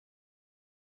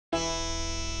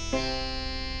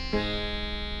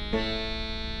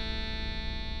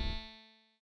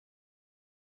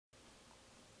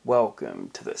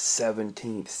Welcome to the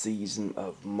 17th season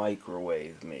of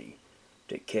Microwave Me.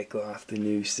 To kick off the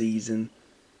new season,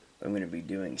 I'm going to be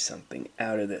doing something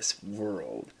out of this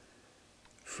world.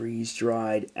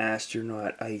 Freeze-dried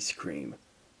astronaut ice cream.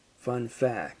 Fun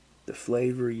fact, the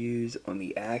flavor used on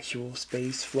the actual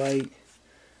space flight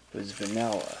was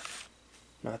vanilla,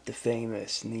 not the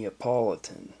famous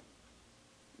Neapolitan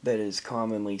that is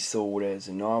commonly sold as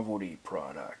a novelty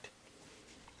product.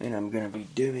 And I'm going to be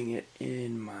doing it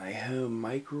in my home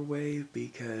microwave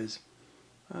because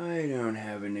I don't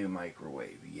have a new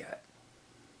microwave yet.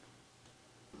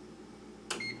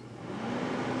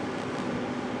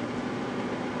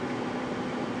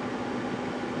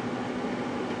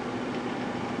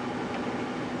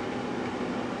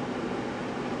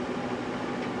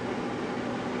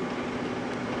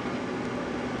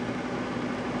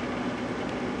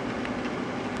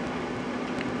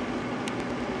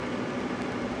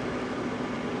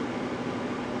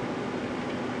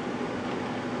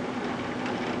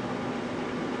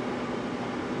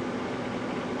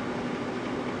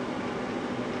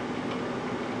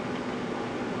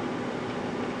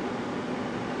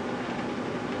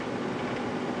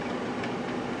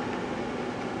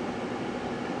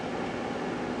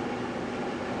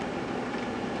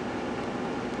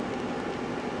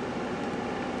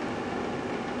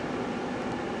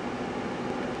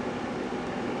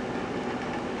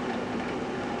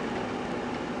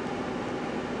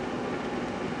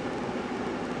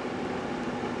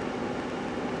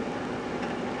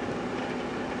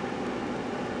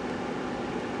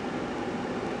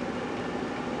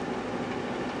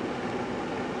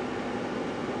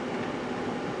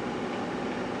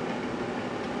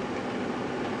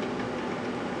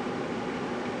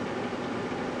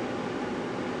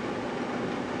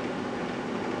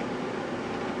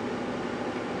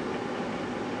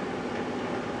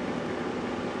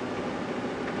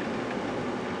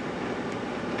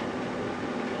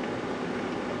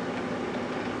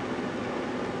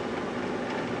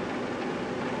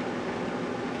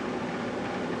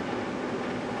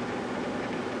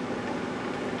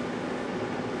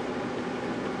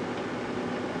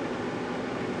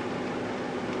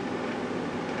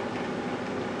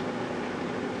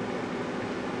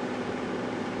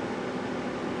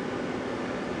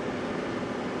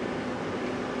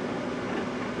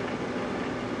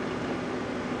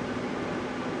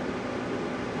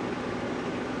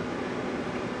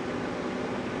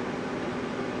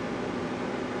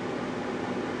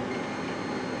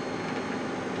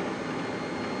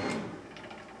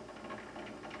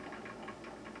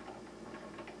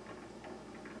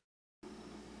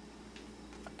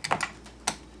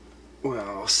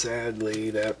 Well, sadly,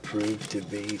 that proved to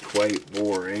be quite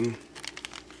boring.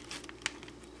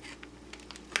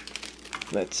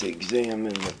 Let's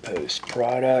examine the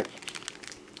post-product.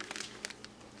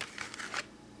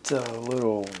 It's a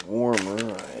little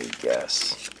warmer, I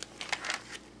guess.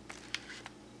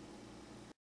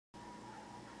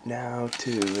 Now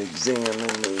to examine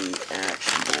the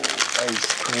actual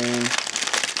ice cream.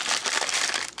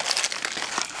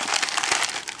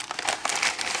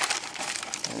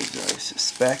 As I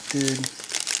suspected,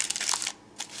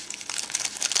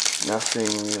 nothing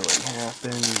really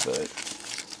happened, but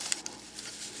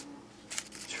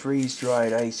it's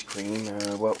freeze-dried ice cream.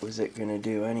 What was it going to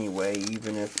do anyway,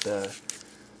 even if the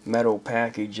metal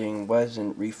packaging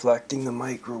wasn't reflecting the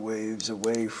microwaves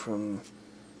away from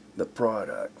the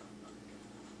product?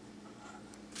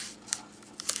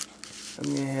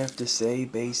 I'm going to have to say,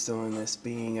 based on this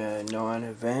being a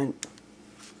non-event,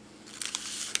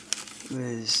 it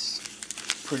was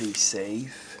pretty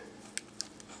safe.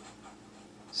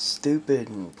 Stupid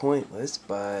and pointless,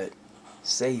 but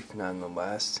safe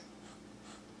nonetheless.